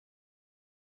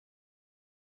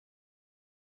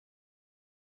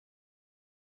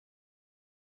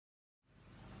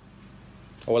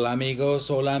Hola amigos,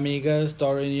 hola amigas,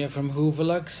 Dorian here from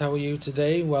Hooverlux. How are you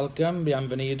today? Welcome,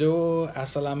 bienvenido,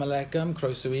 assalamu alaikum,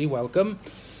 croeso, welcome.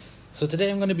 So today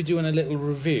I'm going to be doing a little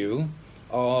review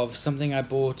of something I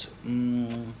bought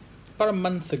about a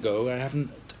month ago. I haven't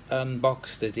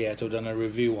unboxed it yet or done a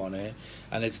review on it,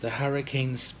 and it's the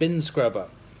Hurricane Spin Scrubber.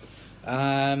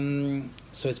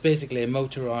 So it's basically a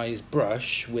motorized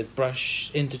brush with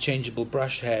interchangeable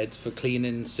brush heads for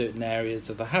cleaning certain areas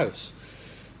of the house.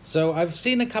 So I've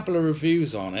seen a couple of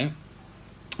reviews on it,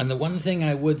 and the one thing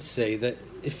I would say that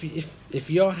if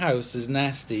your house is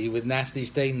nasty with nasty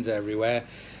stains everywhere,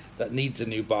 that needs a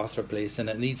new bath replacing,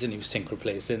 it needs a new sink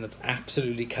replacing, that's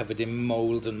absolutely covered in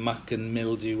mold and muck and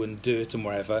mildew and dirt and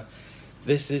wherever,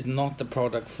 this is not the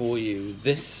product for you.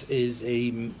 This is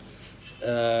a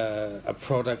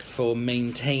product for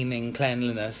maintaining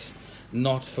cleanliness,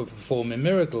 not for performing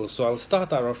miracles. So I'll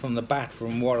start that off from the bat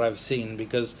from what I've seen,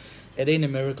 because it ain't a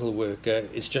miracle worker,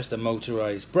 it's just a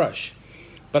motorized brush.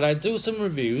 But I do some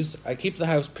reviews, I keep the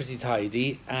house pretty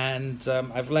tidy, and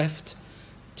I've left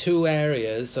two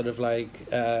areas sort of like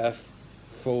to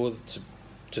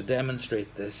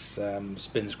demonstrate this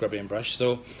spin scrubbing brush.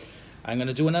 So I'm going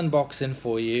to do an unboxing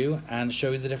for you and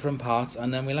show you the different parts,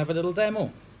 and then we'll have a little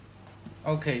demo.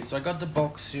 Okay, so I got the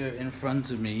box here in front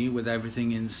of me with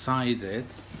everything inside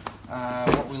it.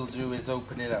 What we'll do is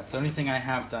open it up. The only thing I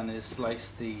have done is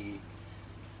slice the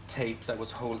tape that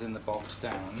was holding the box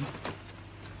down.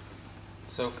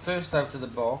 So first out of the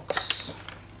box,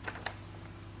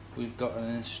 we've got the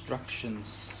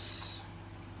instructions.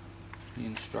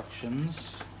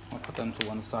 I'll put them to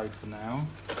one side for now.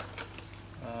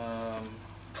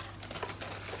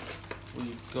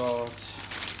 We've got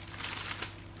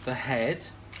the head,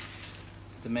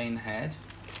 the main head.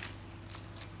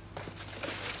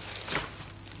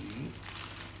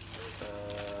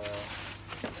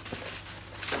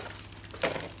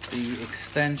 The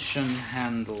extension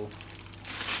handle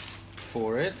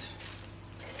for it,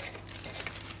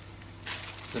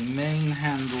 the main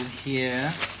handle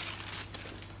here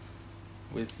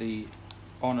with the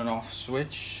on and off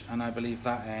switch, and I believe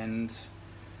that end,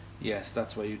 yes,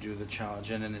 that's where you do the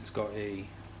charging, and it's got a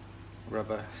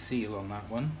rubber seal on that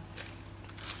one.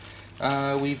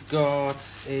 We've got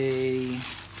a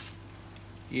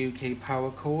UK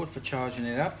power cord for charging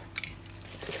it up.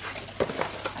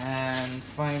 And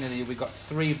finally, we got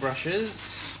three brushes.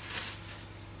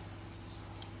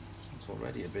 It's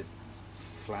already a bit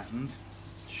flattened.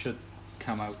 Should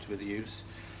come out with use.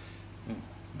 A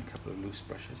couple of loose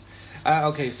brushes.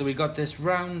 Okay, so we got this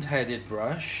round-headed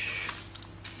brush.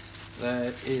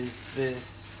 There is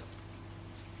this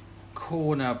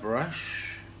corner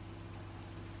brush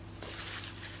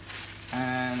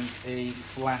and a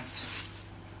flat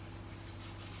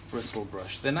bristle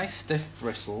brush. They're nice stiff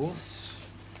bristles.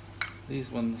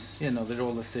 These ones, you know, they're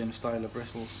all the same style of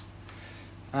bristles.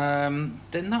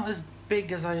 They're not as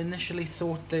big as I initially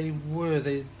thought they were.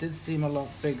 They did seem a lot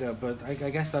bigger, but I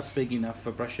guess that's big enough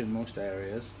for brushing most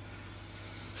areas.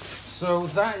 So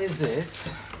that is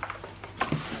it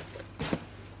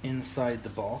inside the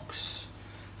box.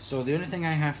 So the only thing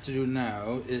I have to do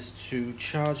now is to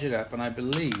charge it up, and I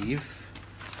believe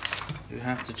you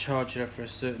have to charge it up for a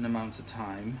certain amount of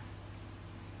time.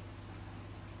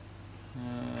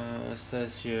 It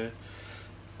says here,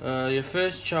 your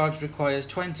first charge requires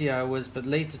 20 hours, but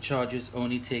later charges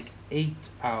only take 8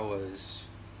 hours.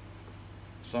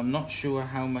 So I'm not sure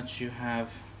how much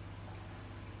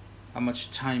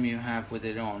time you have with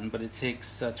it on, but it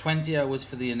takes 20 hours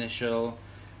for the initial,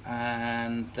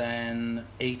 and then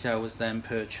 8 hours then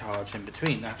per charge in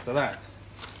between after that.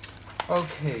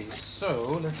 Okay,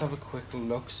 so let's have a quick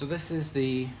look. So this is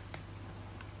the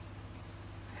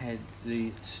head,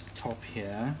 the top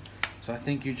here. So I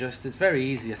think you just, it's very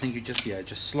easy. I think you just, yeah,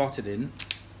 just slot it in.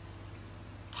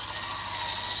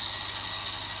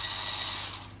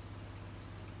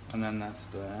 And then that's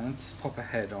that. Just pop a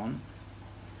head on.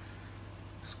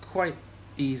 It's quite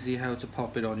easy how to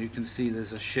pop it on. You can see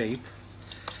there's a shape.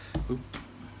 Oop.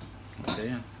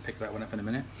 Okay, I'll pick that one up in a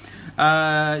minute.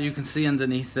 You can see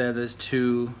underneath there's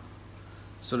two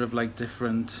sort of like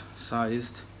different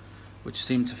sized, which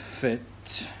seem to fit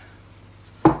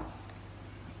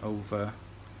over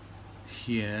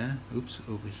here. Oops,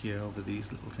 over here, over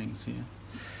these little things here.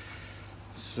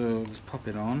 So let's pop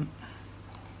it on.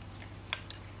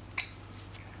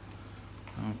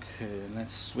 Okay,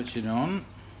 let's switch it on.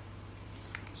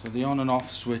 So the on and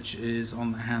off switch is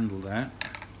on the handle there.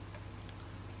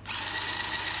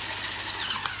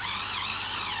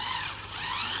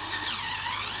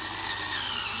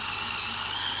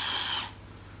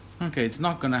 Okay, it's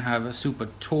not going to have a super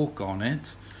torque on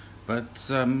it, but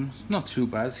not too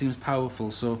bad. Seems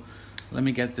powerful, so let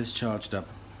me get this charged up.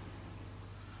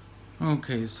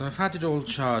 Okay, so I've had it all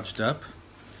charged up.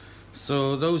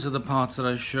 So those are the parts that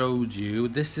I showed you.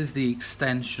 This is the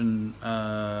extension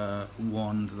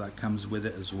wand that comes with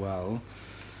it as well.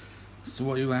 So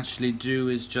what you actually do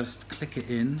is just click it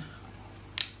in,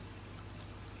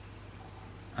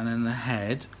 and then the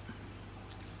head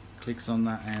clicks on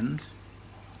that end,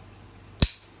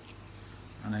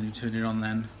 and then you turn it on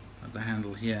then at the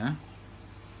handle here.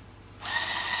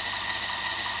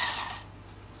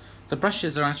 The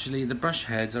brushes are actually, the brush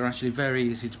heads are actually very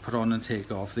easy to put on and take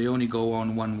off. They only go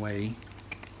on one way.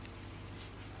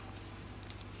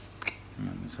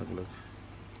 Let's have a look.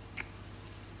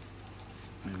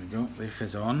 There we go, they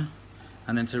fit on.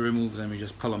 And then to remove them, you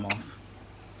just pull them off.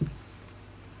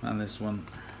 And this one,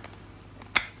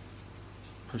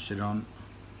 push it on.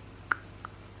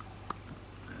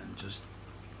 And just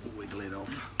wiggle it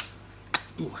off.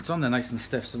 Ooh, it's on there nice and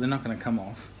stiff, so they're not going to come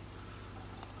off.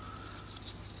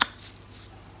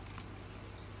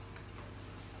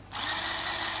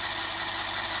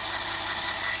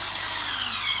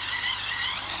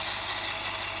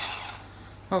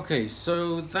 Okay,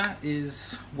 so that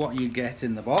is what you get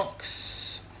in the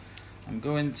box. I'm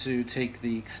going to take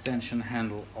the extension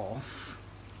handle off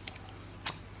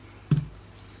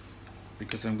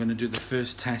because I'm going to do the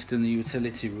first test in the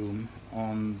utility room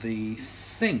on the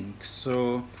sink.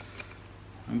 So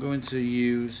I'm going to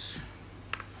use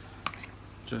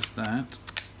just that,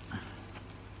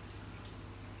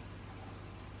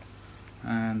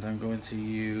 and I'm going to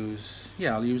use,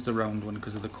 yeah, I'll use the round one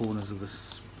because of the corners of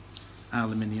this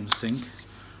aluminium sink.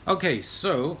 Okay,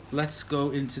 so let's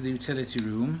go into the utility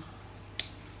room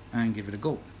and give it a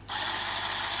go.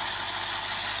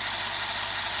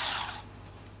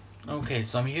 Okay,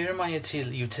 so I'm here in my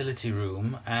utility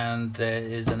room, and there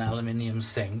is an aluminium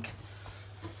sink.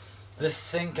 This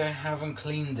sink, I haven't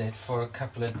cleaned it for a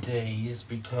couple of days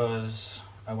because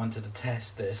I wanted to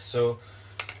test this. So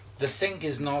the sink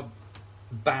is not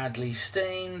badly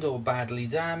stained or badly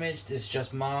damaged, it's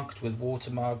just marked with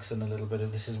watermarks and a little bit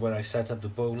of, this is where I set up the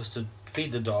bowls to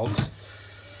feed the dogs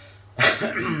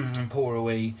and pour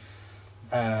away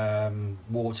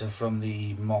water from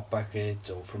the mop bucket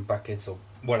or from buckets or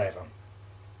whatever.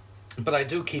 But I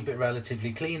do keep it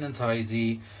relatively clean and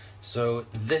tidy, so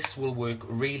this will work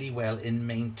really well in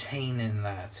maintaining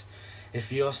that. If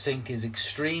your sink is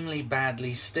extremely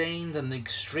badly stained and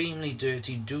extremely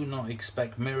dirty, do not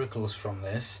expect miracles from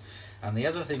this. And the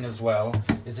other thing as well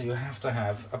is that you have to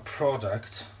have a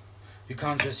product. You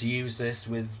can't just use this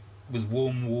with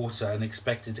warm water and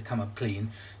expect it to come up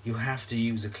clean. You have to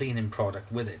use a cleaning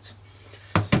product with it.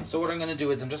 So what I'm going to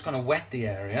do is I'm just going to wet the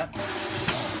area.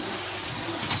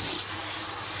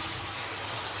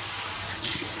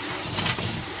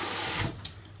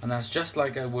 And that's just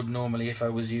like I would normally if I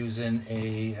was using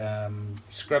a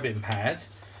scrubbing pad.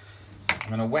 I'm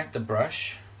going to wet the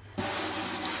brush,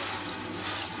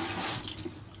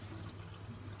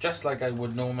 just like I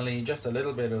would normally, just a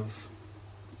little bit of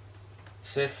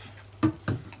Cif,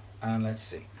 and let's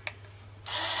see.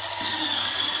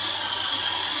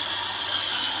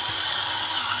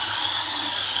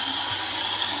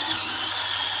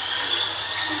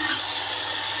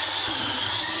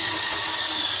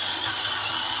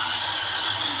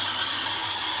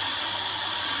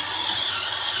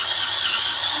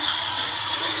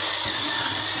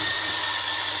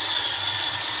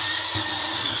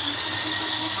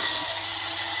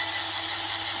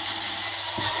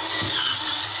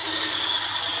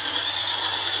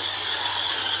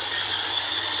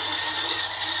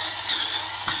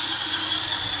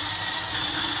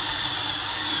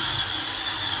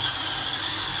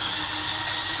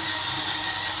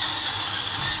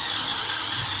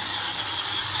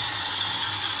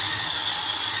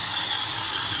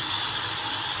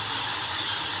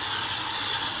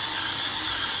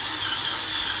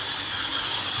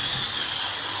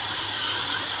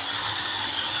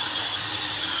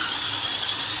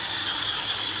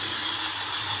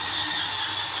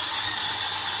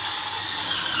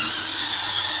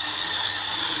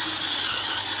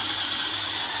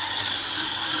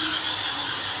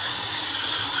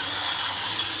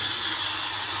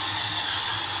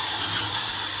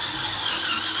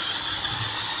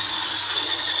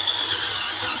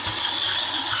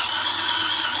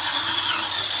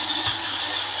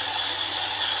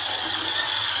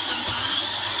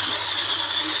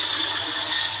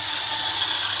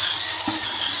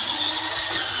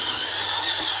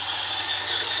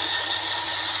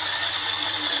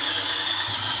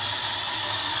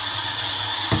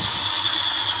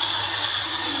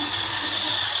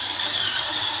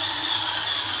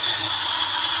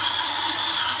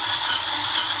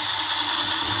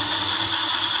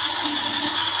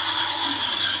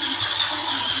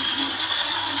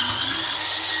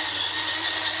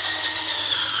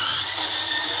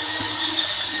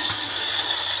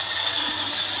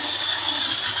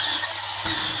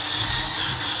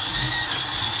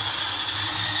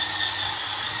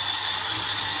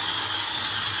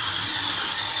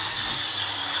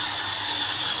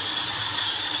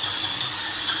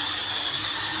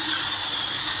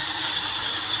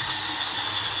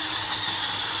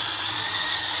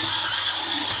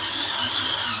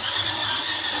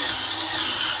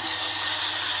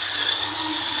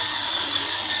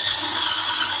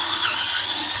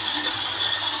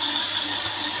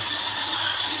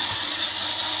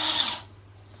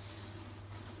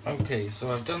 Okay,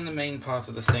 so I've done the main part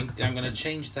of the sink. I'm going to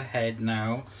change the head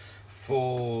now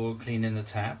for cleaning the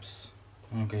taps.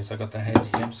 Okay, so I got the head here.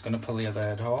 I'm just going to pull the other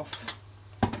head off.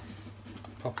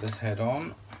 Pop this head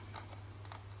on.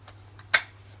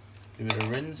 Give it a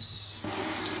rinse.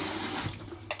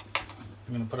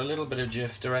 I'm going to put a little bit of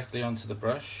Jif directly onto the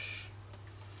brush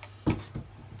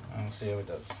and see how it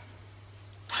does.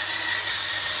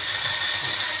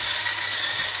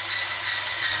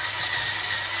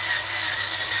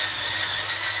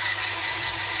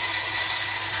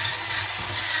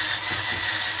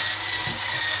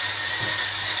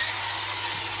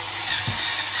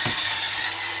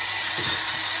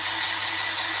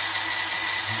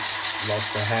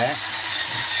 Lost the hair.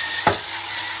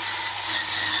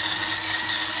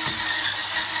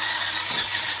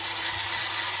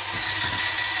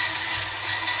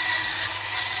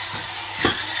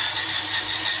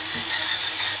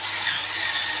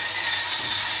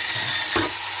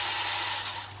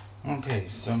 Okay,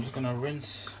 so I'm just going to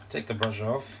rinse, take the brush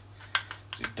off.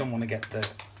 You don't want to get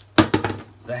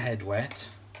the head wet.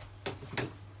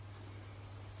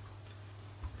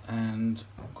 And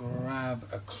grab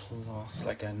a cloth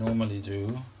like I normally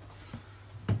do.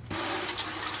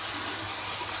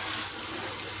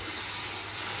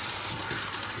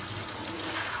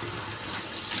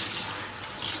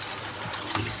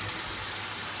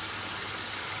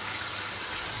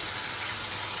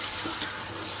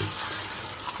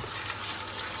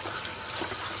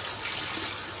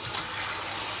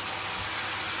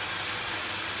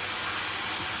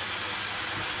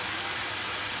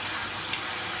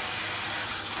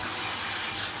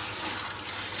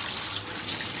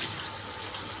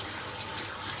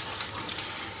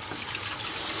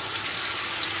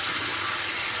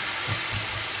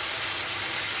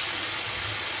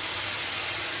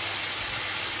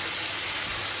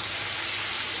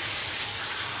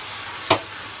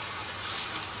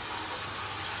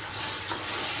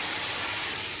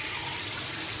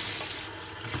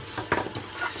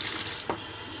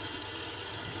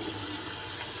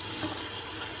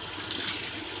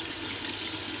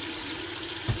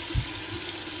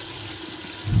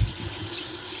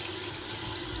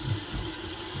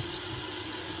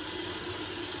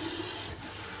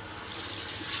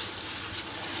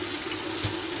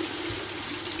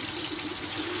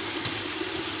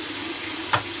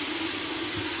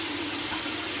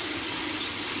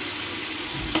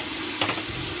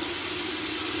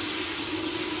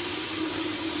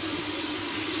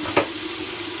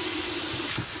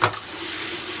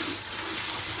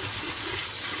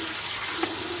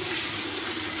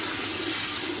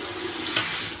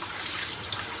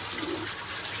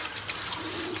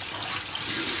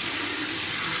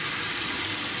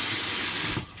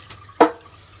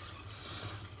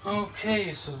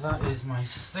 Okay, so that is my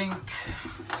sink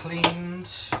cleaned.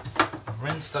 I've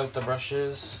rinsed out the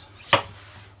brushes,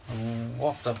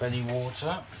 whopped up any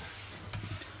water.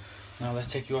 Now let's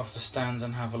take you off the stand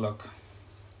and have a look.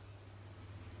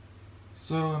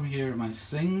 So I'm here at my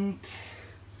sink.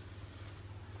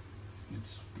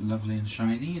 It's lovely and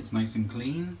shiny, it's nice and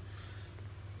clean.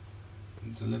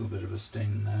 There's a little bit of a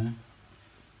stain there.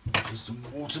 Just some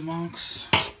watermarks.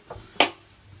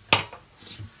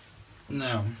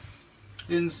 Now,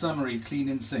 in summary,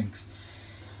 cleaning sinks.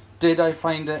 Did I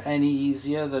find it any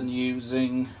easier than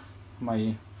using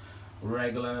my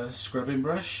regular scrubbing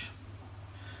brush?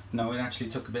 No, it actually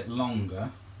took a bit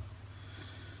longer.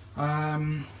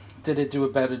 Did it do a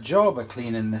better job at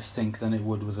cleaning this sink than it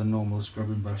would with a normal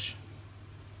scrubbing brush?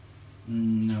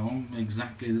 No,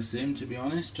 exactly the same, to be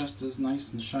honest. Just as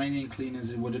nice and shiny and clean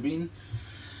as it would have been.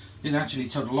 It actually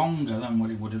took longer than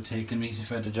what it would have taken me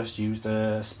if I'd have just used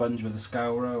a sponge with a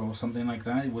scourer or something like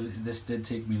that. This did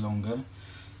take me longer.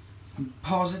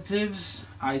 Positives,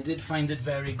 I did find it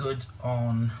very good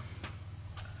on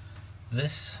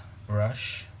this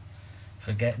brush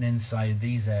for getting inside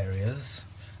these areas.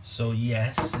 So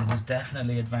yes, it is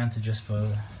definitely advantageous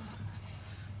for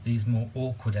these more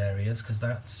awkward areas, because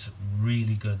that's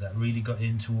really good. That really got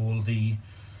into all the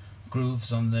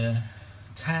grooves on the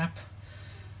tap.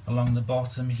 Along the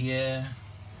bottom here,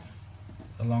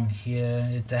 along here,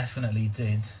 it definitely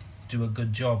did do a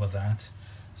good job of that.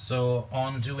 So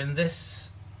on doing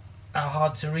this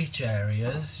hard to reach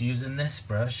areas using this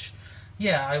brush,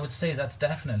 yeah, I would say that's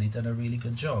definitely done a really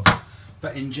good job.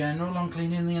 But in general, on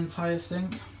cleaning the entire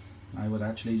sink, I would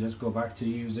actually just go back to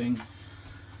using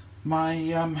my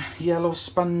yellow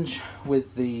sponge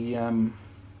with the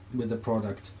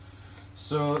product.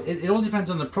 So it all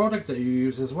depends on the product that you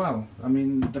use as well. I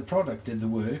mean, the product did the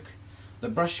work, the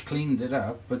brush cleaned it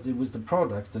up, but it was the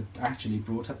product that actually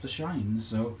brought up the shine.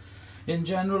 So In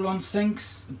general on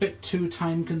sinks, a bit too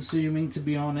time consuming to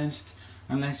be honest.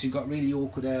 Unless you've got really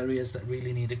awkward areas that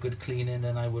really need a good cleaning,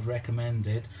 then I would recommend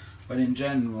it. But in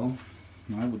general,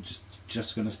 I would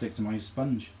just going to stick to my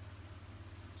sponge.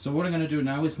 So what I'm going to do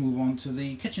now is move on to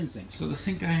the kitchen sink. So the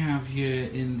sink I have here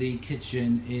in the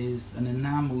kitchen is an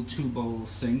enamel 2-bowl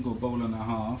sink, or bowl and a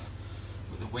half,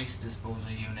 with a waste disposal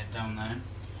unit down there.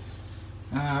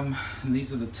 And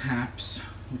these are the taps,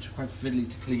 which are quite fiddly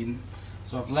to clean.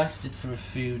 So I've left it for a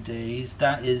few days.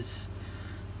 That is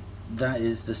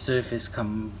the surface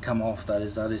come off. That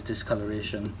is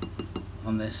discoloration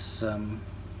on this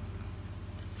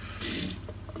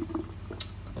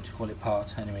what do you call it,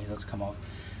 part. Anyway, that's come off.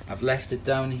 I've left it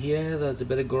down here. There's a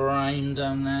bit of grime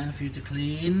down there for you to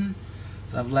clean.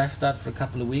 So I've left that for a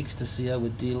couple of weeks to see how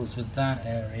it deals with that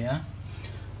area.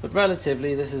 But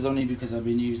relatively, this is only because I've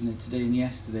been using it today and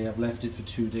yesterday. I've left it for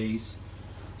 2 days.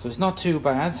 So it's not too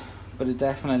bad, but it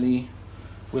definitely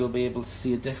will be able to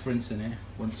see a difference in it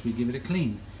once we give it a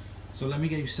clean. So let me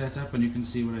get you set up and you can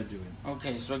see what I'm doing.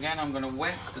 Okay, so again I'm going to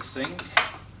wet the sink,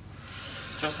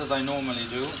 just as I normally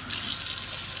do.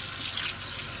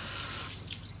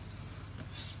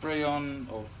 Spray on,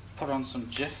 or put on some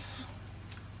Jif.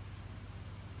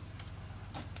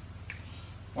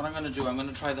 What I'm going to do, I'm going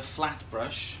to try the flat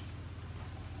brush.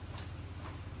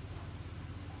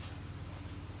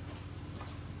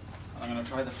 I'm going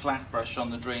to try the flat brush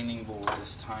on the draining board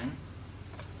this time.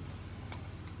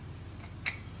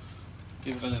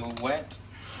 Give it a little wet.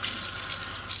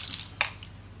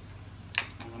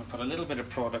 I'm going to put a little bit of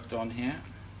product on here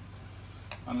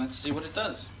and let's see what it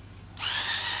does.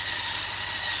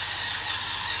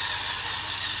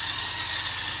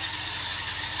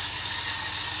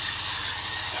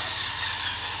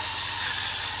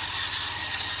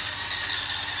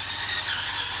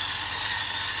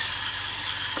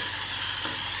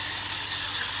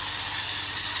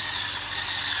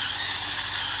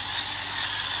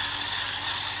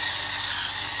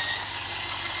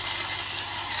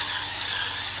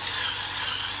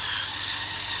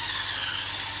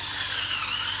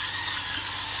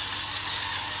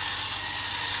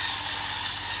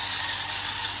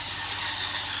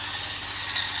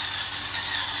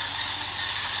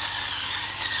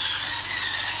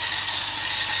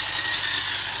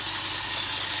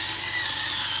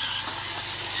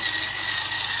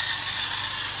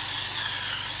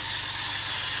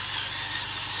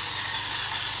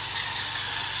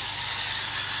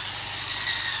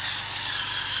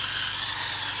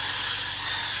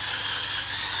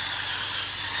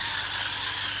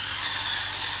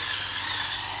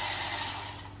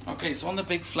 Okay, so on the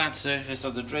big flat surface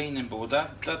of the draining board,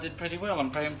 that did pretty well.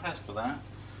 I'm very impressed with that.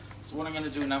 So what I'm going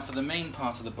to do now for the main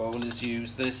part of the bowl is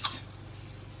use this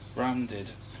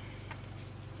rounded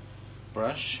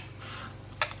brush.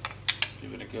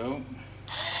 Give it a go.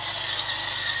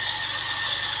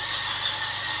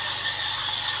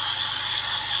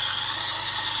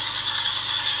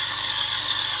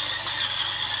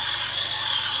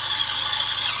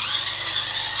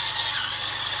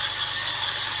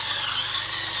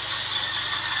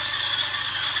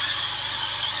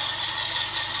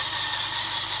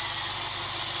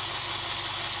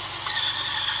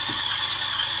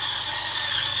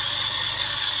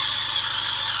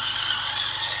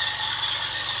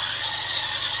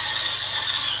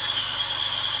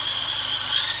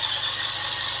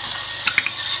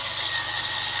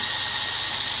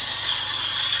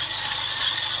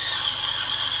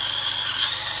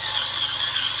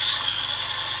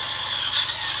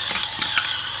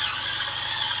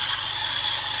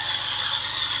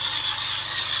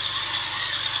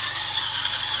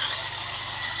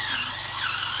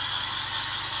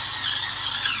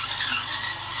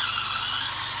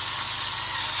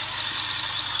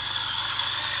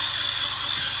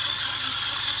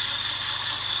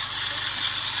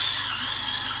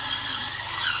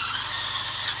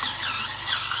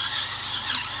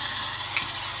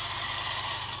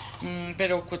 A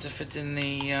bit awkward to fit in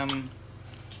the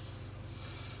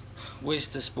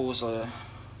waste disposal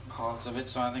part of it,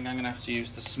 so I think I'm going to have to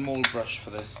use the small brush for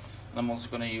this, and I'm also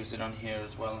going to use it on here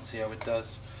as well and see how it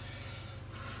does.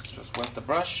 Just wet the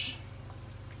brush,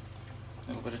 a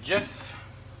little bit of Jif,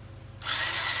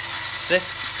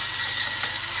 sift.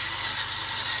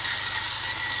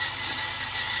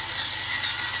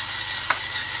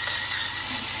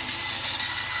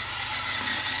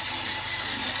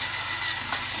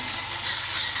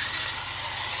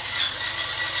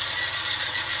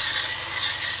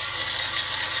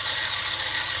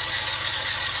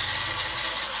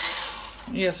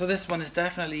 Yeah, so this one is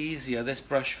definitely easier, this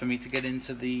brush, for me to get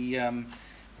into the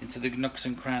nooks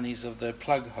and crannies of the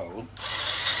plug hole.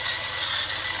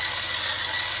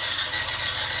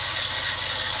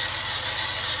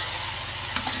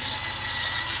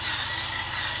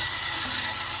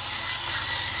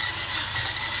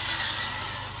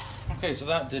 Okay, so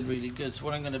that did really good. So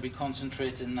what I'm going to be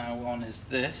concentrating now on is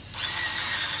this.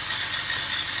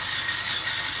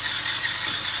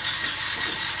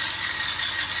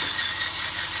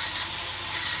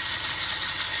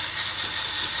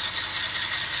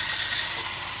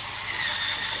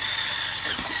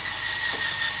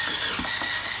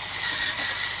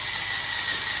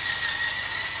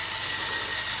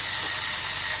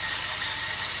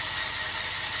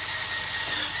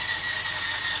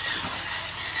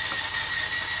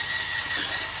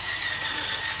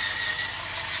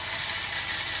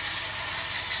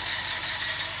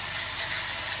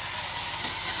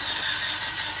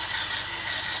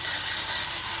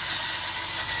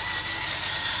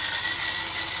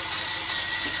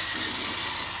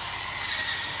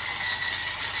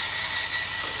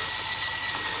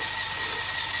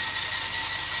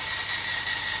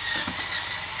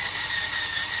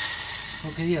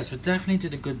 Okay, yeah, so definitely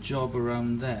did a good job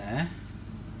around there.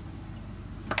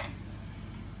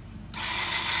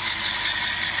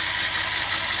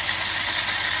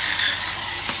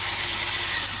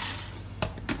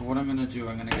 But what I'm going to do,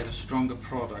 I'm going to get a stronger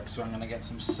product, so I'm going to get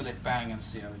some Slip Bang and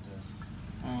see how it does.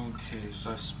 Okay,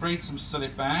 so I sprayed some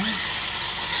Slip Bang.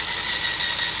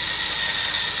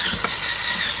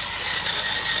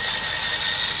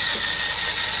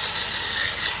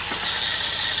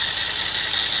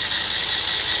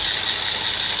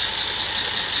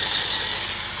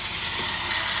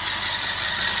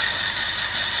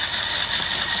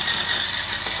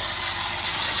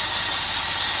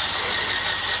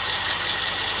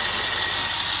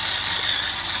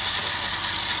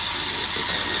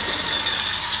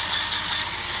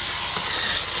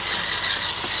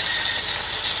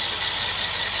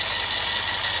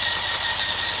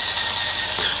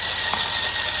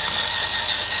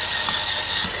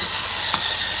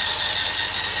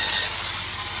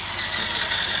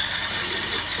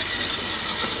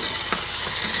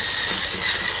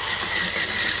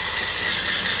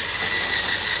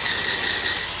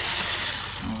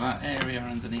 That area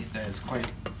underneath there is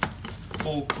quite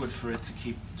awkward for it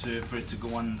to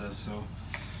go under, so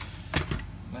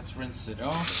let's rinse it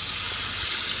off.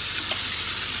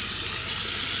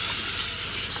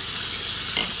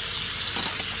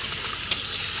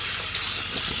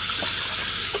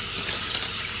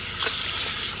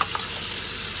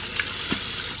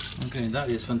 Okay, that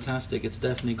is fantastic. It's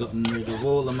definitely gotten rid of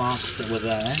all the marks that were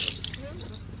there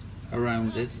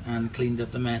around it and cleaned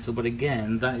up the metal, but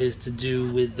again, that is to do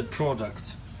with the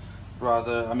product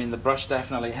rather. I mean, the brush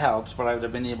definitely helps, but I would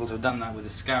have been able to have done that with a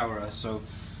scourer. So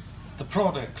the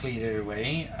product cleared it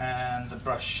away and the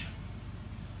brush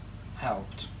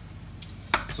helped.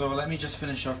 So let me just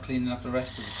finish off cleaning up the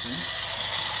rest of the thing.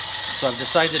 So I've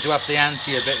decided to up the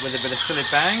ante a bit with a bit of Slip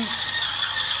Bang.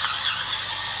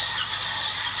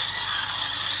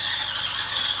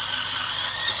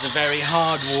 This is a very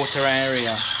hard water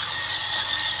area.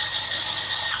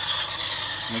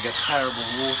 We get terrible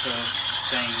water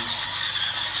stains.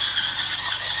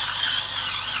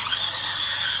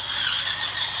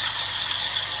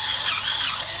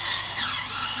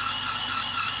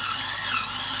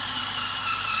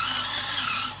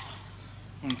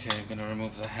 Okay, I'm going to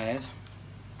remove the head.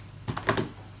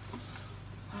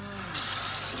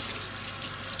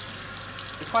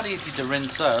 It's quite easy to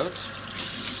rinse out.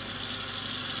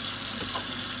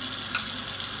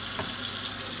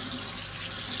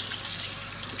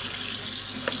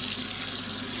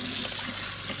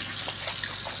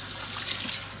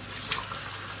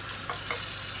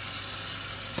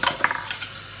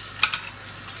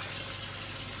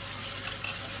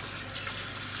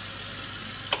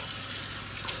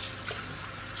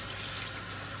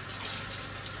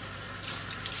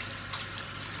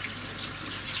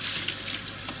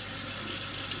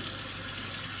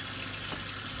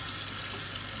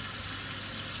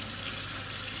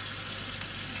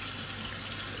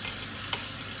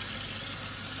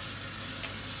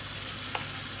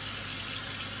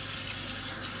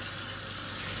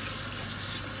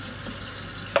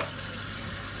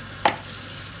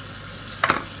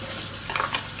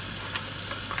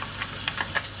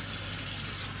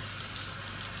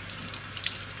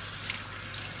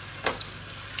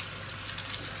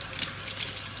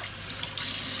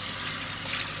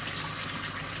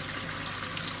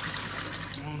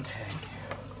 Okay,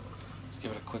 let's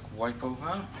give it a quick wipe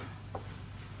over,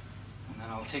 and then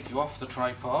I'll take you off the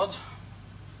tripod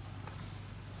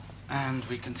and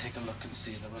we can take a look and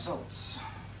see the results.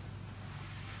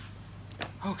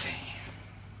 Okay,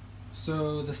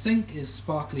 so the sink is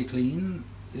sparkly clean.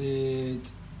 It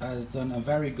has done a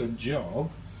very good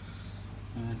job.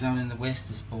 Down in the waste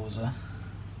disposer,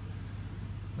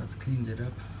 that's cleaned it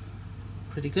up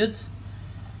pretty good.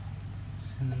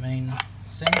 In the main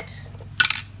sink.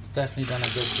 It's definitely done a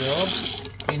good job.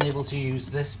 Being able to use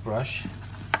this brush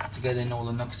to get in all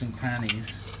the nooks and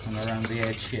crannies and around the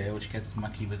edge here, which gets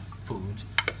mucky with food,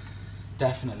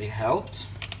 definitely helped.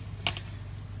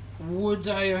 Would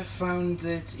I have found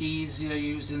it easier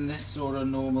using this or a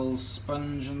normal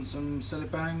sponge and some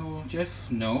Cillit Bang or Jif?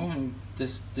 No,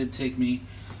 this did take me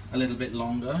a little bit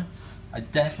longer. I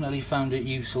definitely found it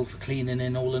useful for cleaning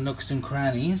in all the nooks and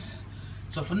crannies.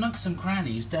 So for nooks and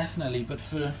crannies, definitely, but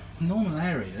for normal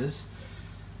areas,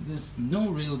 there's no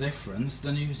real difference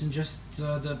than using just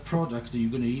the product that you're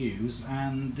going to use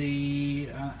and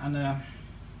a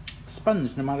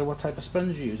sponge, no matter what type of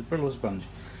sponge you use, a Brillo sponge.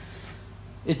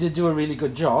 It did do a really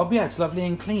good job. Yeah, it's lovely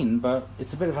and clean, but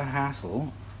it's a bit of a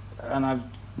hassle, and I've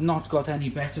not got any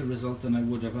better result than I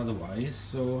would have otherwise.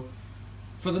 So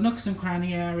for the nooks and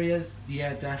cranny areas,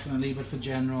 yeah, definitely, but for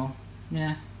general,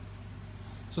 yeah.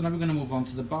 So now we're going to move on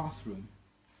to the bathroom.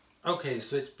 Okay,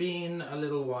 so it's been a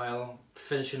little while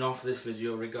finishing off this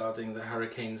video regarding the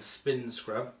Hurricane Spin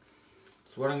Scrub.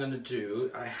 So what I'm going to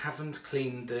do, I haven't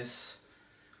cleaned this.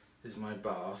 This is my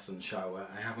bath and shower.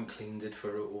 I haven't cleaned it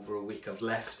for over a week. I've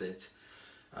left it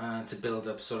to build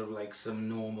up sort of like some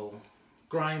normal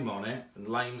grime on it and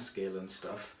lime scale and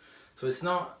stuff. So it's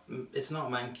not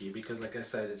manky, because like I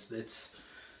said, it's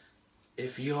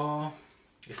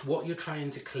if what you're trying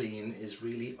to clean is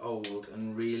really old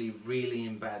and really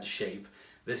in bad shape,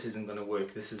 this isn't going to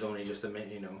work. This is only just a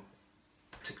minute, you know,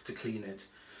 to clean it.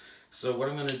 So what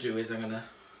I'm going to do is I'm going to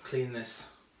clean this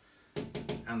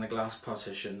and the glass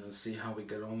partition and see how we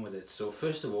get on with it. So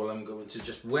first of all, I'm going to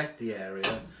just wet the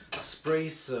area, spray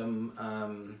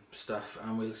some stuff,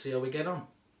 and we'll see how we get on.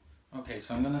 Okay,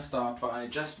 so I'm going to start by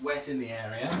just wetting the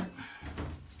area.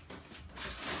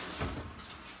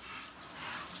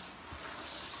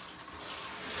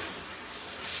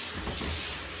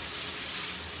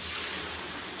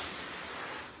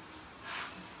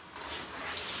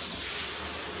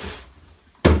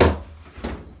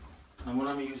 And what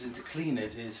I'm using to clean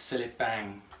it is Cillit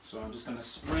Bang. So I'm just going to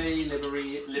spray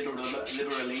liberally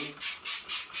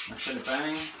my Cillit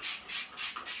Bang.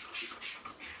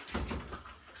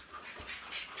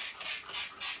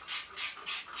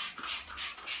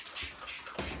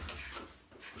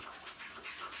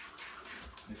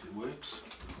 If it works.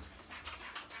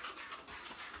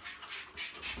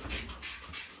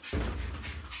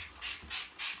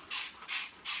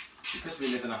 Because we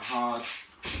live in a hard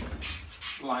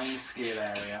line scale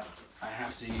area, I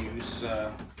have to use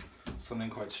something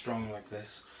quite strong like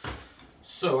this.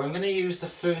 So I'm going to use the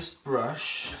first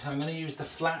brush. I'm going to use the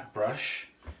flat brush,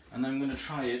 and I'm going to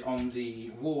try it on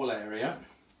the wall area.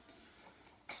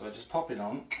 So I just pop it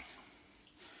on.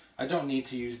 I don't need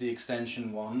to use the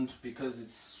extension wand because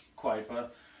it's quite,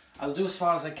 but I'll do as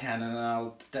far as I can and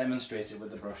I'll demonstrate it with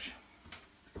the brush.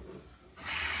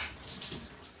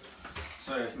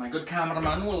 So if my good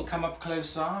cameraman will come up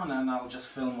closer, and then I'll just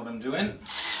film what I'm doing.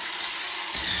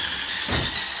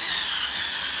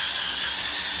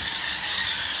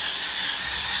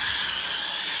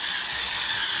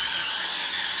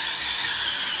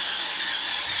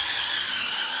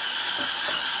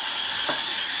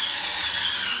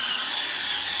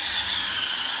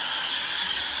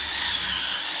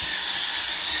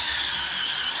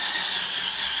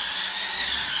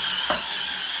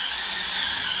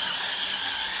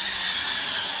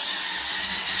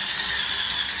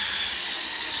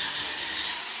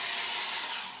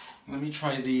 Let me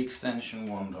try the extension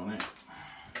wand on it.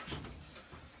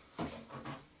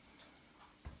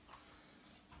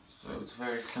 So it's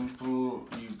very simple.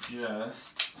 You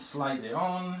just slide it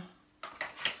on,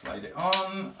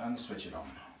 and switch it on.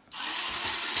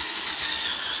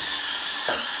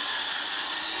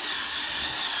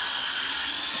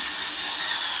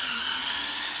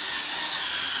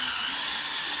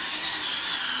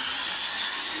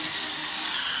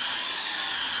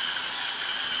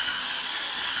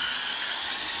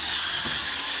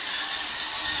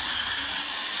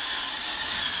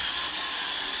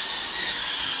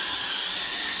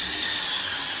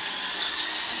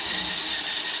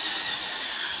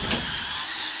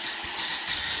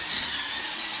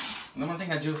 The one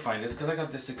thing I do find is, because I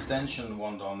got this extension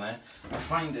wand on there, I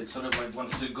find it sort of like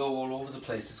wants to go all over the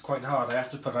place. It's quite hard. I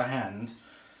have to put a hand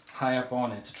high up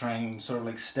on it to try and sort of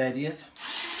like steady it.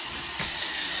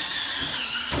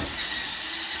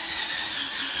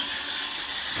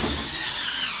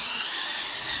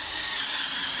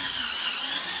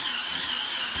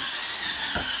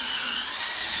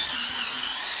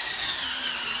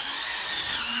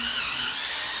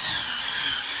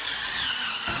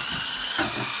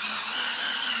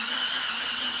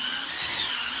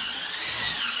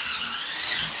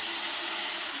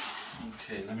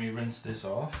 rinse this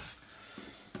off.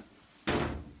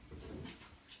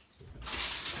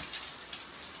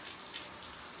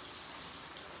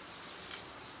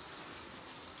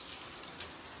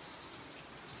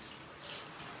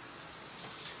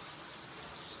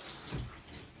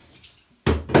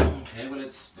 Okay, well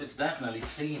it's definitely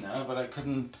cleaner, but I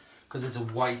couldn't, because it's a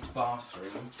white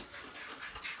bathroom,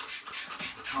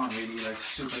 I can't really like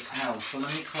super tell. So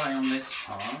let me try on this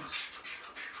part.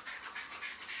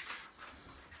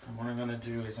 And what I'm going to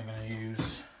do is I'm going to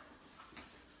use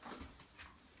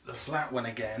the flat one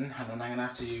again, and then I'm going to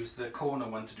have to use the corner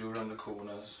one to do around the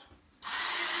corners.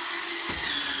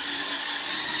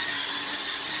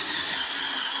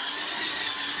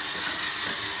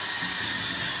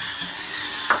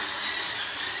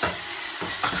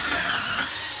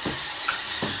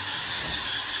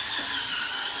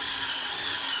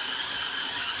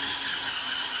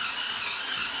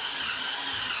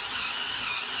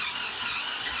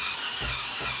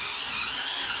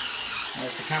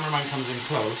 As the cameraman comes in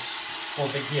close,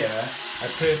 over here, I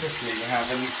purposely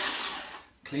haven't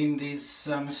cleaned these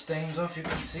stains off, you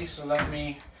can see, so let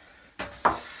me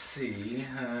see,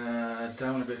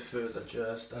 down a bit further,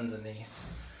 just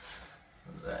underneath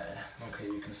there. Okay,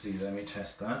 you can see, let me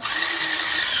test that.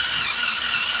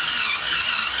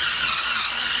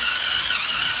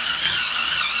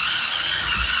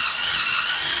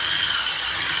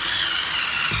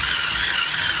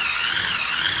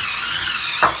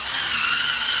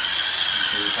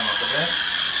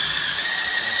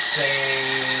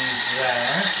 Stains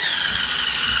there.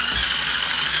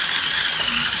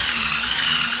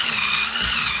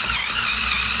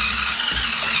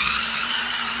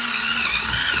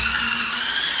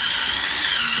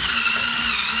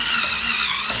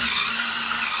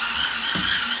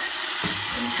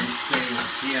 And some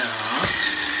stains here. And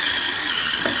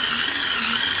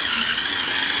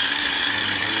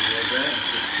a little bit of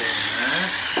stain there.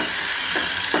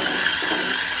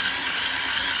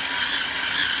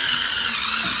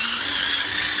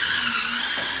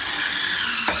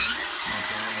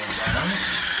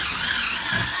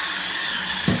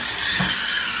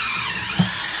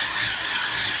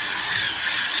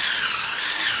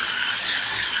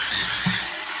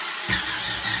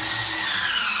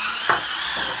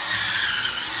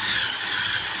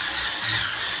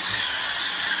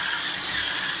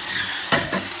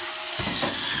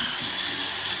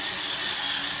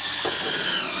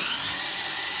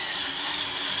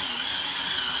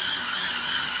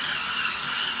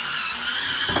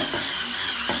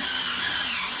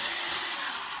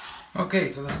 Okay,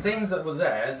 so the stains that were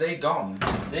there, they're gone.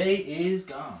 They is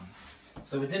gone.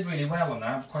 So we did really well on that,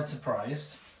 I was quite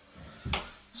surprised.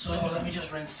 So let me just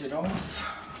rinse it off.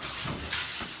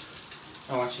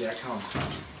 Oh, actually I can't.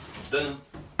 Then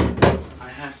I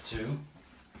have to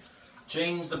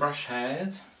change the brush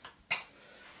head.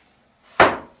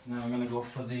 Now I'm going to go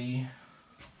for the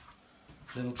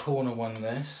little corner one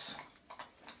this.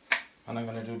 And I'm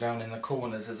going to do down in the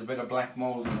corners. There's a bit of black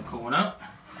mold in the corner.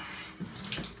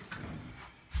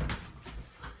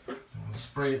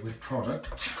 Spray it with product,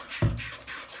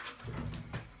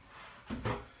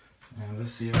 and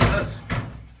let's see how it does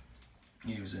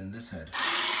using this head.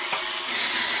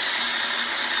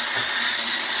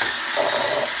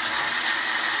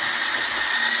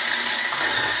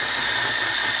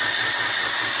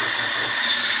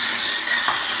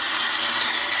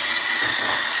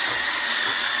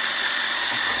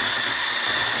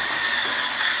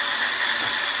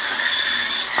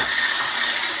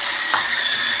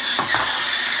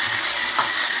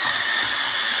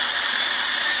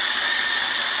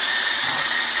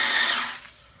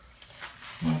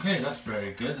 Okay, that's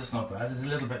very good, that's not bad. There's a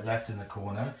little bit left in the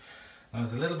corner.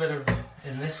 There's a little bit of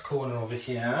in this corner over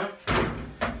here.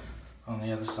 On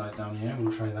the other side down here,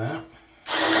 we'll try that.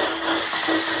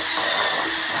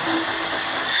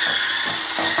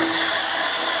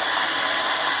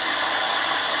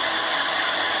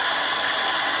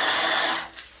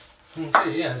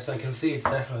 Okay, yes, I can see it's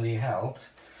definitely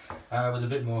helped. With a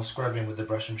bit more scrubbing with the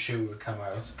brush, I'm sure it would come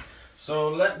out. So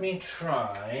let me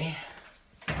try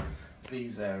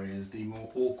these areas, the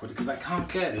more awkward, because I can't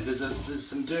get it. There's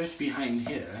some dirt behind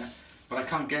here, but I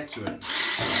can't get to it.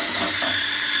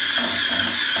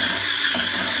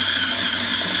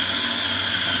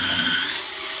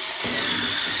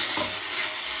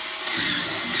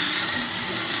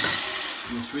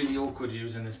 And it's really awkward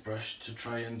using this brush to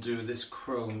try and do this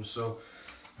chrome, so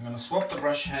I'm going to swap the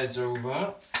brush heads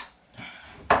over,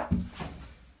 and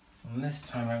this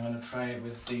time I'm going to try it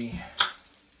with the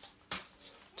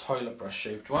toilet brush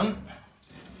shaped one.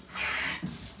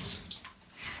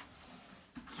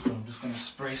 So I'm just going to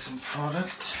spray some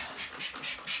product.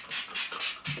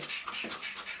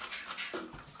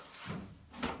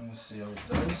 how it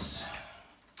does.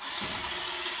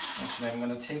 Actually, I'm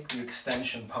going to take the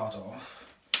extension part off.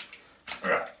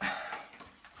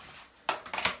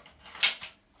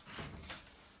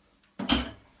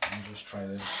 And just try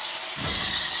this.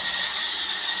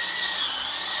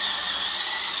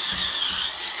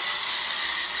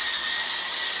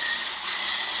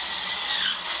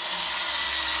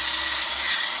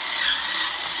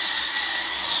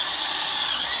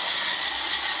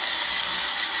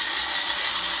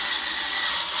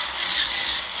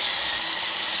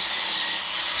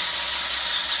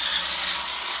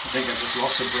 I think I've just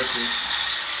lost the bristles.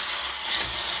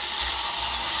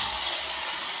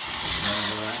 Now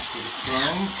the rest of the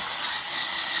chrome.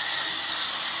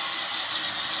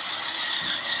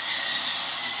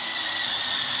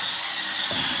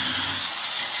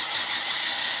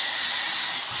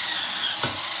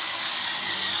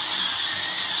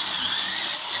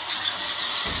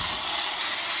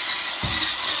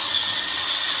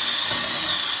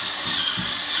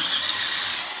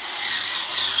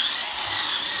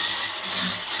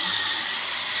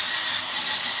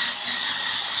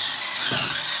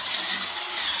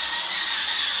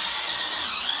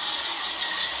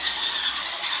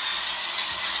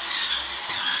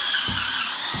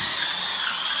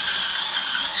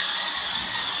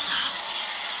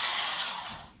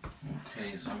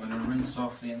 Okay, so I'm going to rinse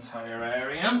off the entire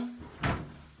area.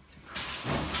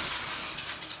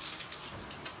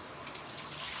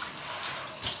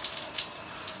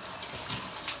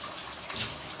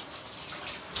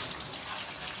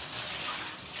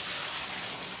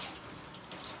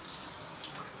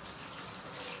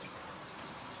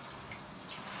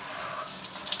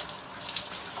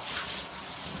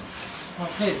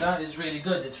 Okay, that is really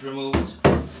good. It's removed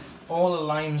all the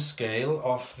lime scale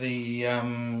off the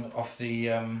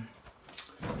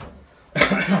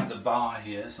the bar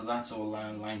here, so that's all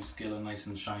lime scale and nice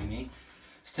and shiny.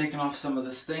 It's taken off some of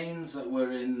the stains that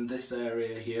were in this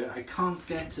area here. I can't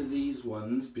get to these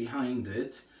ones behind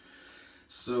it,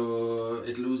 so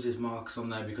it loses marks on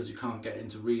there because you can't get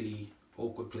into really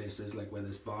awkward places like where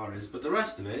this bar is. But the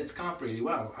rest of it's come up really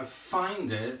well. I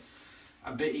find it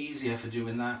a bit easier for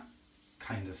doing that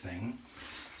kind of thing.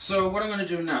 So what I'm going to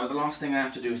do now, the last thing I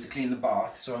have to do is to clean the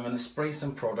bath. So I'm going to spray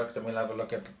some product and we'll have a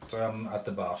look at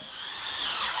the bath.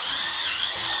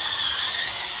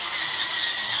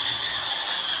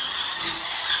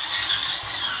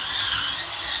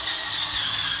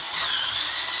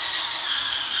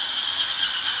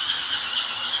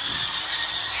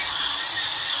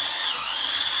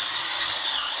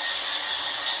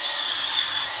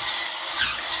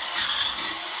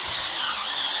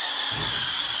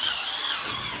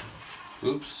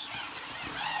 Oops.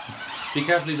 Be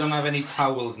careful you don't have any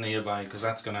towels nearby, because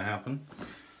that's going to happen.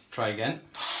 Try again.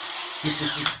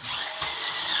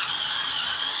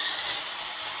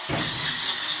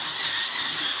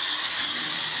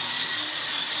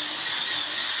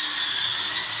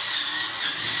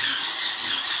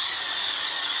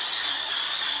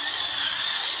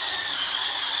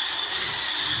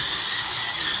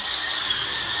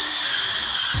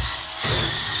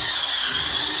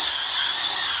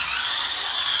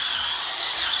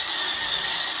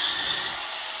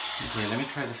 Okay, let me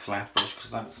try the flat brush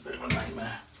because that's a bit of a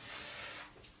nightmare.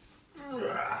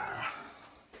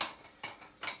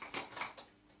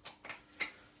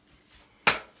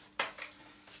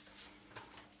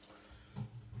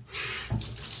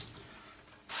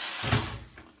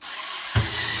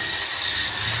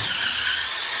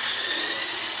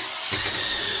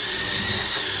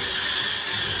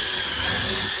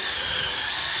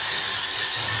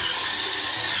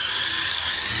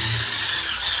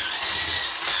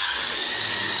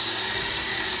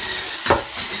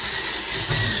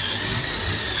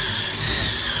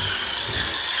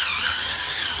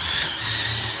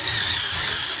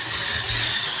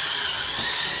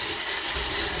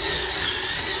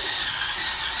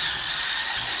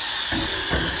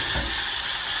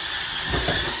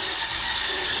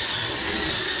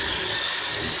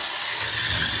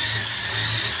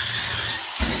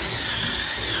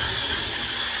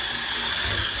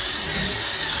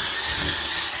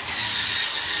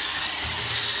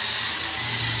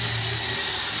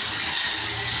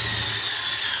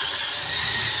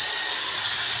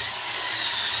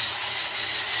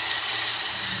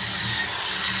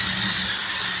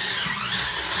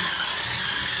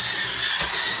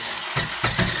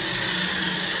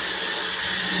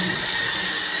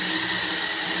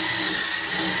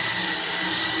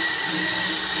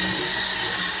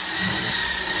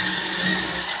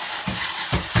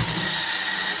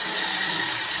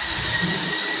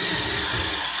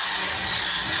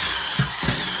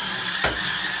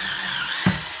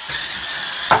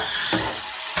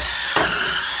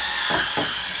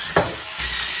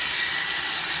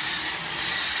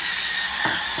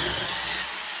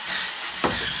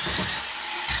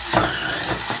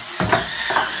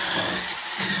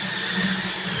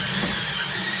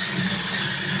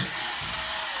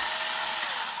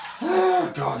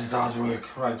 God, it's hard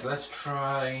work. Right, let's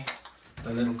try the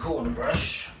little corner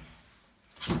brush.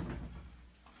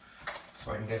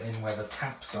 So I can get in where the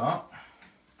taps are.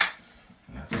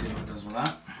 Let's see what it does with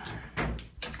that.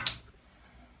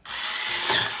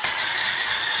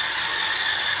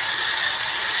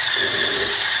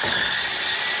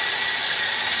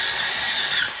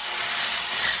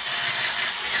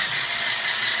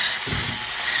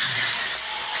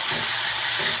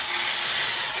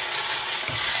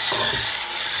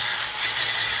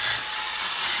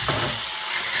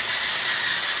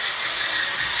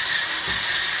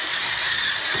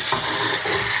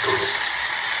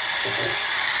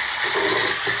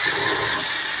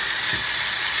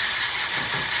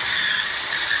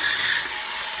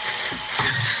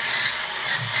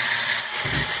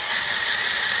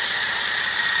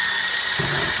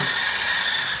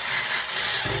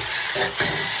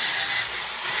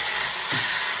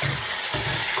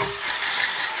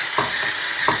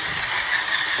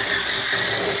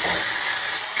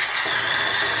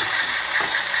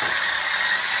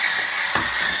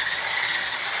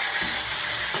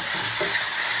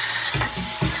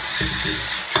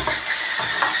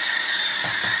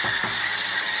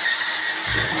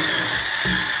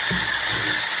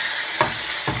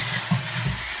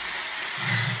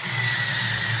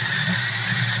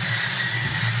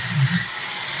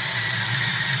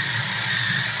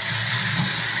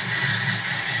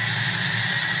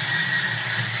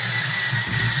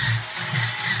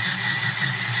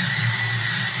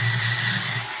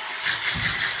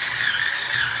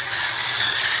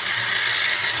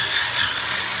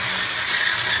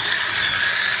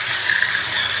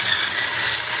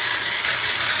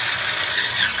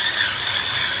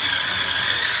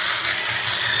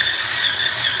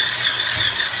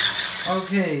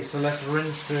 Okay, so let's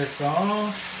rinse this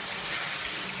off.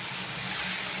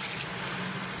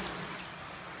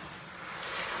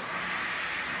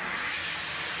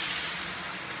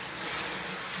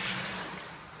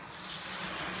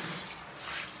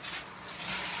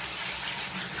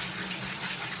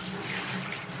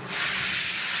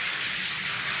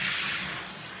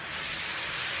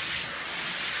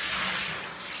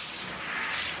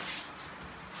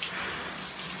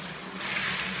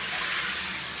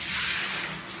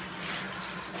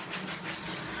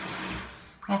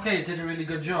 Okay, it did a really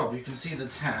good job. You can see the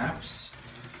taps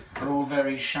are all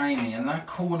very shiny, and that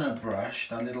corner brush,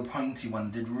 that little pointy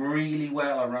one, did really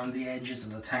well around the edges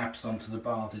of the taps onto the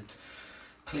bath. It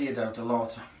cleared out a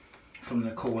lot from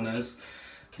the corners.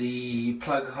 The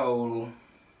plug hole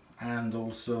and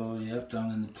also, yep,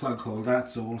 down in the plug hole,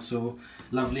 that's also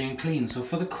lovely and clean. So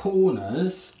for the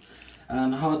corners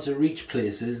and hard to reach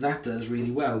places, that does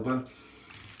really well, but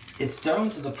it's down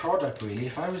to the product really.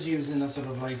 If I was using a sort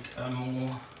of like a more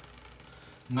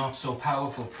not so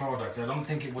powerful product, I don't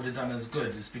think it would have done as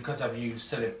good. It's because I've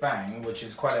used Cillit Bang, which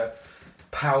is quite a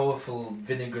powerful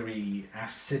vinegary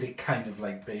acidic kind of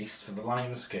like base for the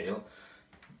lime scale.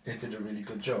 It did a really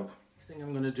good job. Next thing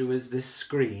I'm going to do is this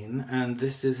screen, and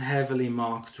this is heavily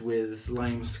marked with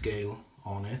lime scale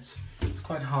on it. It's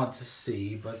quite hard to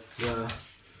see, but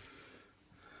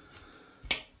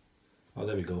oh,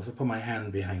 there we go. If I put my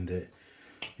hand behind it,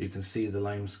 you can see the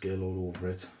lime scale all over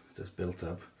it, just built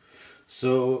up.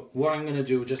 So what I'm going to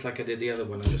do, just like I did the other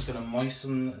one, I'm just going to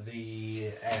moisten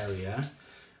the area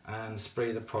and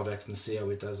spray the product and see how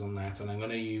it does on that. And I'm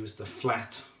going to use the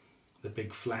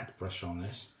big flat brush on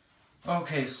this.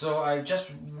 Okay, so I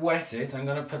just wet it. I'm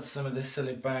going to put some of this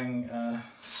Cillit Bang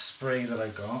spray that I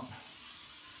got.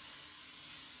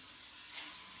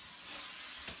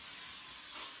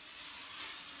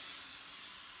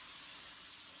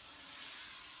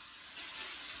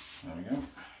 There we go.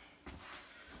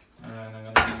 And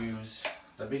I'm going to use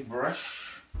the big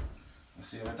brush and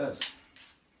see how it does.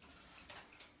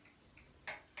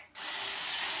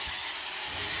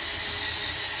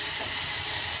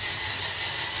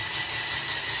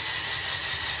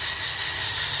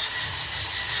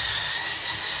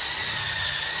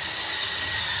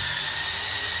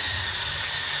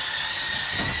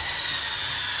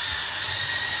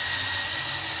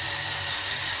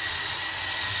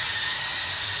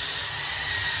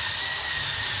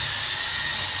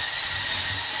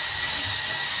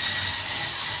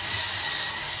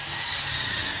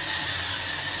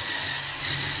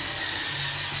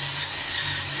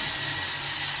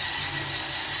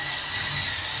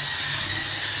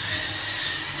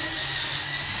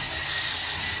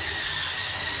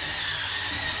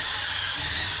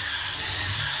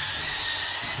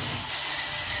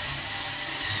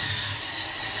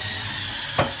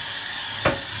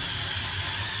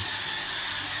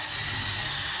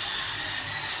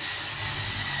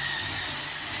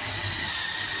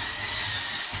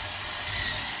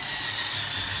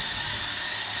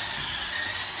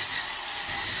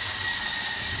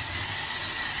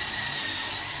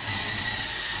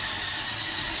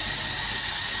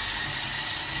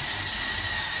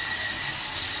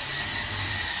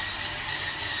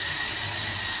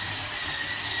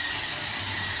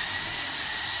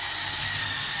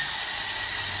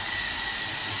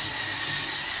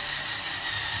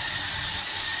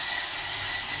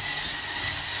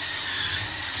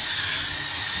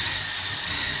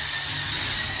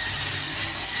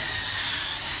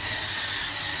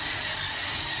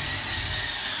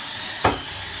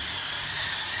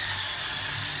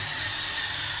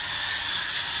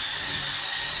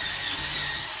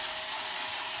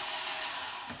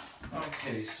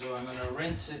 Okay, so I'm going to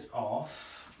rinse it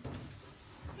off.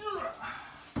 So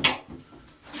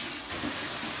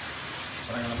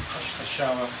I'm going to push the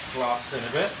shower glass in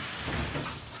a bit.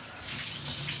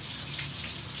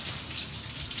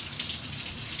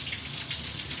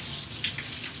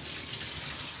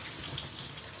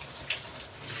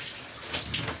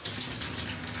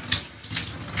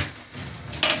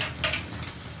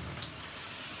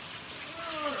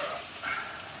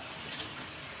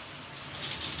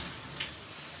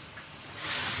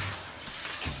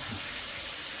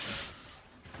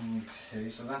 Okay,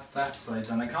 so that's that side,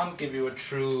 and I can't give you a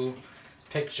true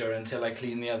picture until I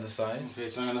clean the other side. Okay,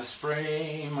 so I'm going to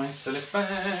spray my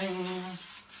Silly-Bang.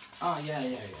 Oh,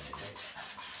 yeah.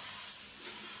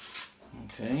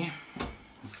 Okay,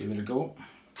 let's give it a go.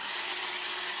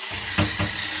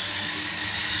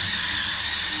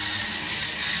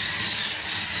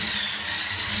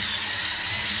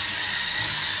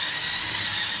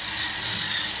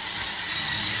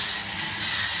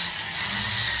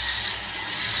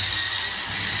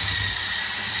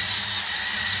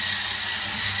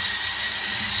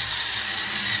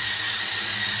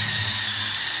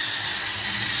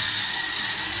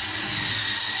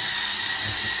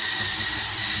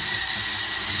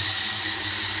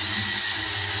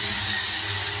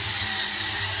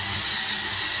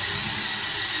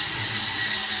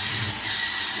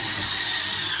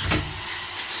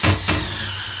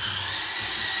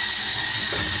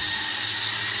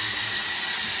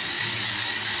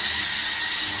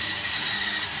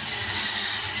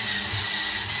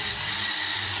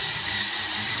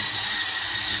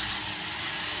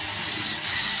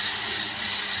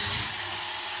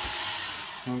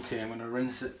 Okay, I'm going to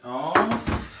rinse it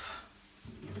off.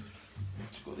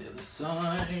 Let's go the other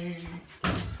side. A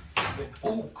bit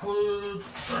awkward.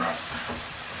 Okay,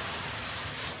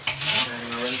 I'm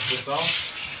going to rinse this off.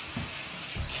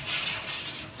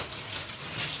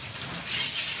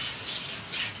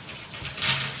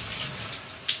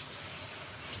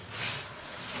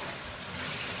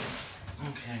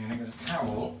 Okay, I'm going to get a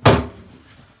towel. I'm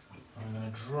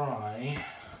going to dry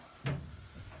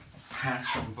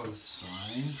patch on both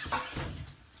sides.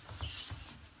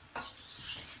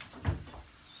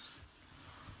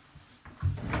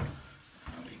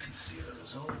 And you can see the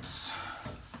results.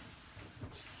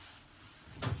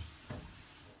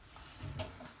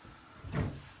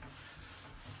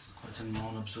 Quite a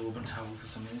non-absorbent towel for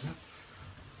some reason.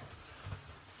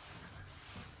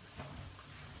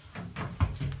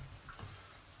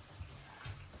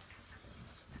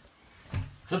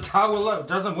 It's a towel that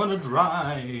doesn't want to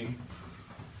dry.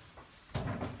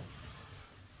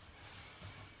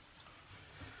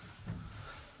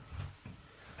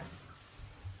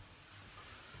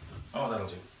 Oh, that'll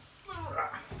do.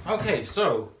 Okay,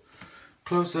 so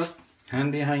close up,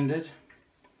 hand behind it.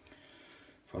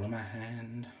 Follow my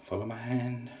hand, follow my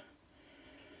hand.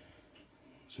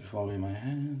 So following my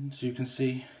hand, as you can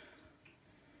see,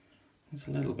 it's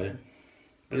a little bit,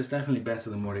 but it's definitely better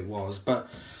than what it was. But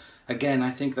again,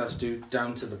 I think that's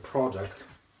down to the product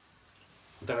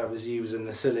that I was using,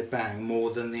 the Silly-Bang,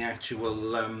 more than the actual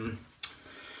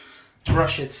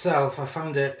brush itself. I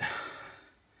found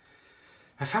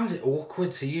it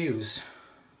awkward to use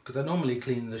because I normally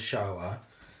clean the shower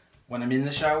when I'm in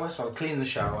the shower, so I'll clean the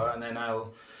shower and then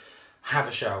I'll have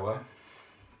a shower,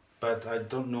 but I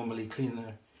don't normally clean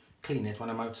it when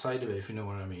I'm outside of it, if you know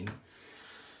what I mean.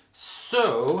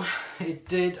 So it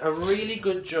did a really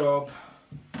good job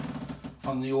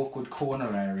on the awkward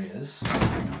corner areas,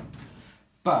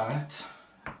 but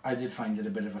I did find it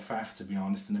a bit of a faff, to be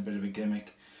honest, and a bit of a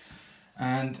gimmick.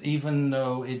 And even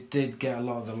though it did get a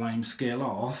lot of the lime scale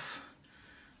off,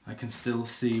 I can still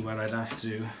see where I'd have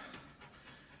to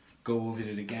go over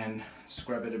it again,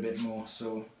 scrub it a bit more.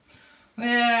 So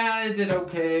yeah, it did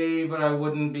okay, but I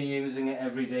wouldn't be using it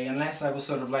every day unless I was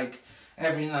sort of like,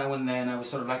 every now and then I was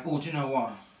sort of like, oh, do you know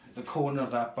what, the corner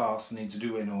of that bath needs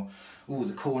doing, or oh,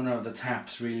 the corner of the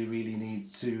taps really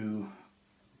need to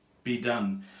be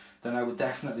done. Then I would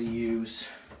definitely use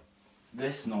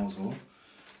this nozzle,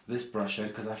 this brush head,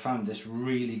 because I found this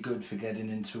really good for getting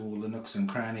into all the nooks and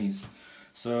crannies.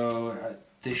 So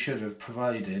they should have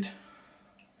provided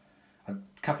a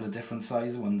couple of different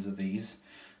size ones of these,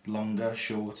 longer,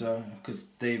 shorter, because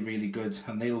they're really good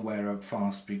and they'll wear out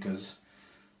fast because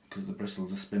the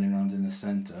bristles are spinning around in the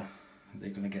centre. They're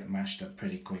going to get mashed up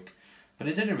pretty quick. But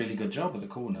it did a really good job with the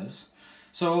corners.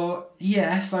 So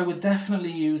yes, I would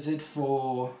definitely use it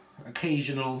for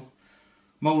occasional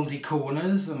mouldy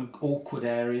corners and awkward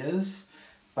areas,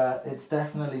 but it's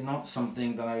definitely not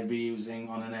something that I'd be using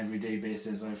on an everyday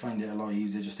basis. I find it a lot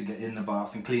easier just to get in the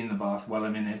bath and clean the bath while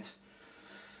I'm in it.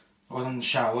 or in the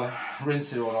shower,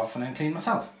 rinse it all off and then clean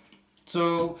myself.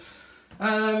 So,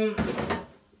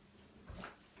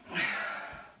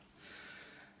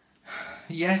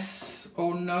 yes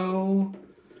or no?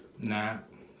 Nah,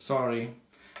 sorry.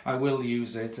 I will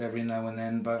use it every now and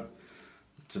then, but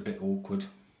it's a bit awkward.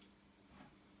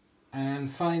 And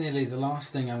finally, the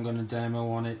last thing I'm going to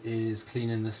demo on it is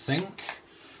cleaning the sink.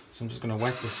 So I'm just going to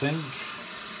wet the sink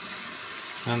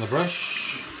and the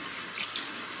brush.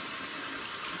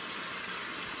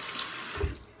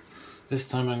 This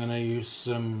time I'm going to use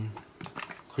some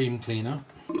cream cleaner.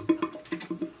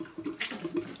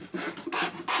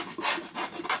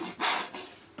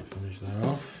 Finish that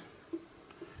off.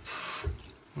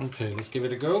 Okay, let's give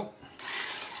it a go.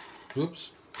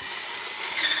 Oops.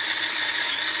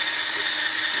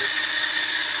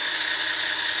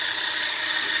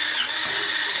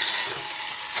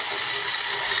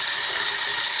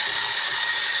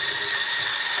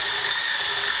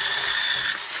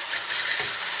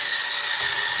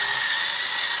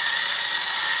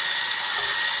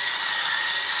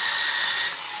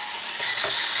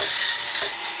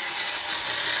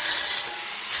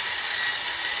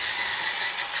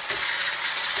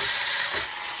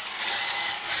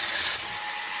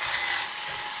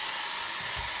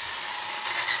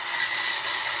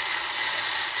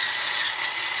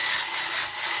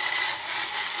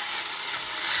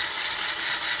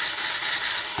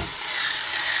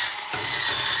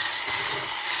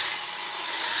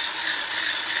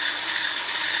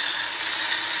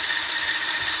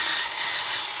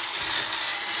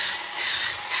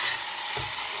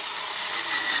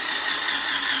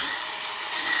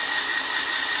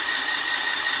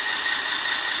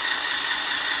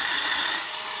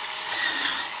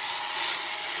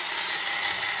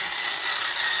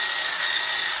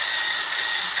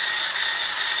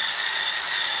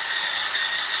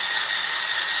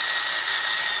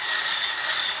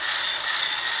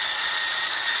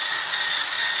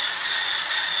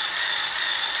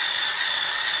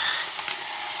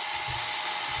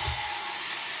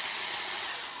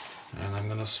 And I'm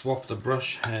going to swap the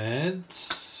brush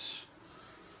heads.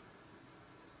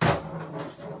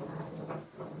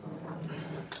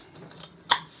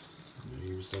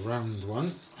 Use the round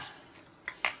one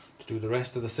to do the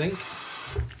rest of the sink.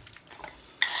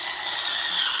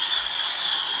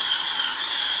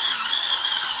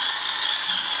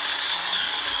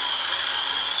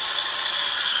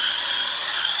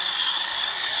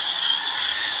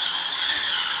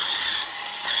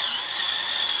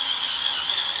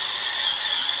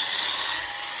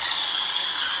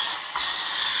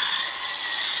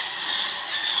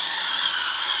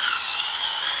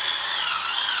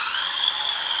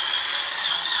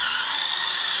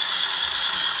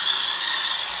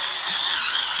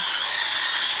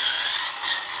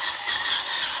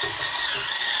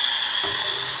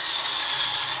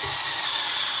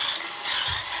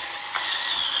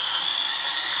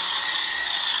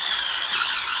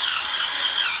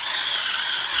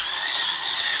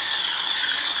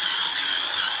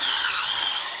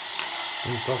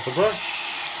 Rinse off the brush.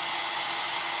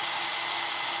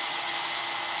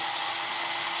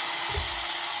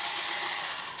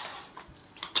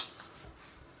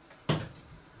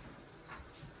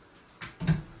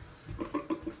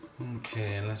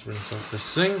 Okay, and let's rinse off the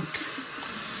sink.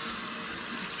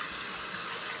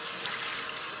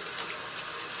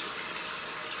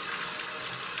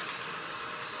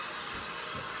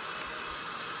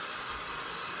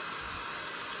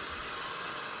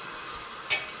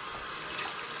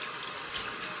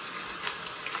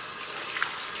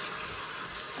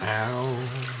 Ow.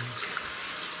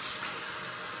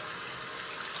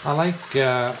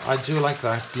 I do like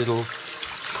that little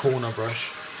corner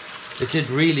brush. It did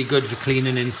really good for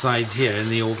cleaning inside here in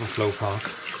the overflow part.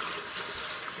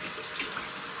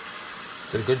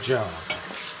 Did a good job.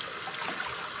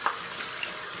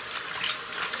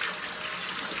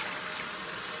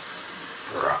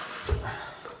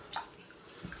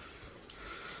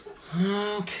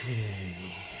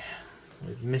 Okay,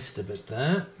 we've missed a bit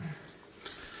there.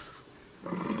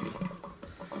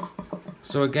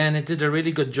 So again, it did a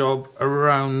really good job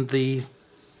around the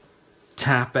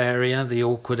tap area, the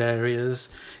awkward areas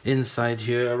inside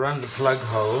here, around the plug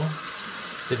hole.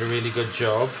 Did a really good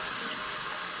job.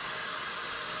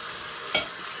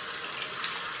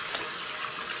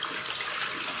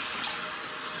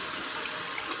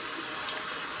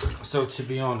 So to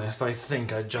be honest, I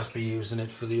think I'd just be using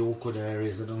it for the awkward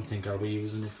areas. I don't think I'll be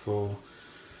using it for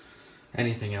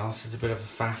anything else. It's a bit of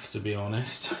a faff, to be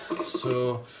honest.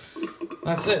 So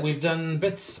that's it. We've done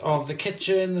bits of the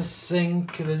kitchen, the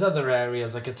sink. There's other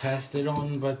areas I could test it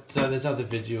on, but there's other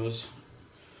videos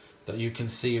that you can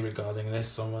see regarding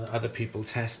this on other people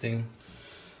testing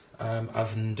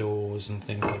oven doors and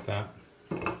things like that.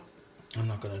 I'm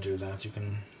not going to do that. You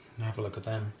can have a look at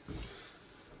them.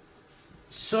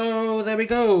 So there we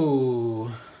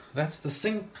go. That's the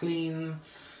sink clean,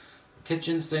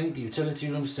 kitchen sink, utility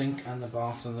room sink, and the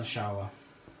bath and the shower.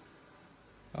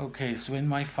 Okay, so in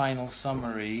my final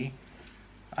summary,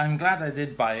 I'm glad I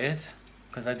did buy it,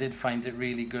 because I did find it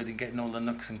really good in getting all the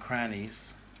nooks and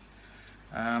crannies.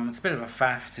 It's a bit of a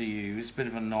faff to use, a bit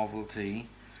of a novelty.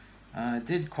 It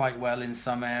did quite well in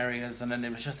some areas, and then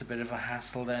it was just a bit of a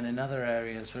hassle then in other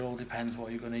areas. So it all depends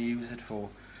what you're going to use it for.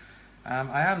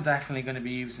 I am definitely going to be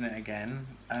using it again,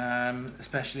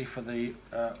 especially for the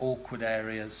awkward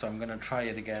areas, so I'm going to try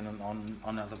it again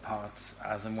on other parts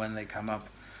as and when they come up.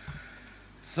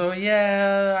 So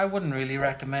yeah, I wouldn't really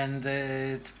recommend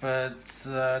it, but it's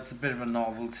a bit of a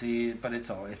novelty, but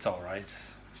it's alright.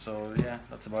 So yeah,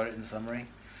 that's about it in summary.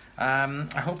 I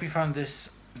hope you found this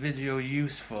video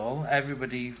useful.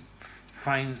 Everybody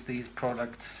finds these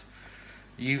products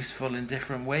useful in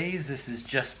different ways. This is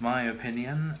just my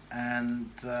opinion,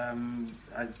 and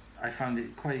I found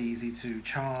it quite easy to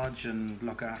charge and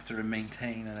look after and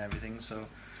maintain and everything. So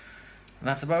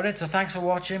that's about it. So thanks for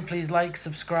watching. Please like,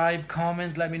 subscribe,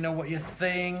 comment, let me know what you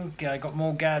think. I got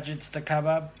more gadgets to come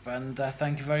up, and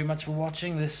thank you very much for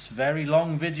watching this very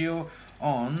long video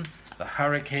on the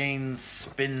Hurricane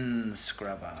Spin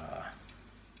Scrubber.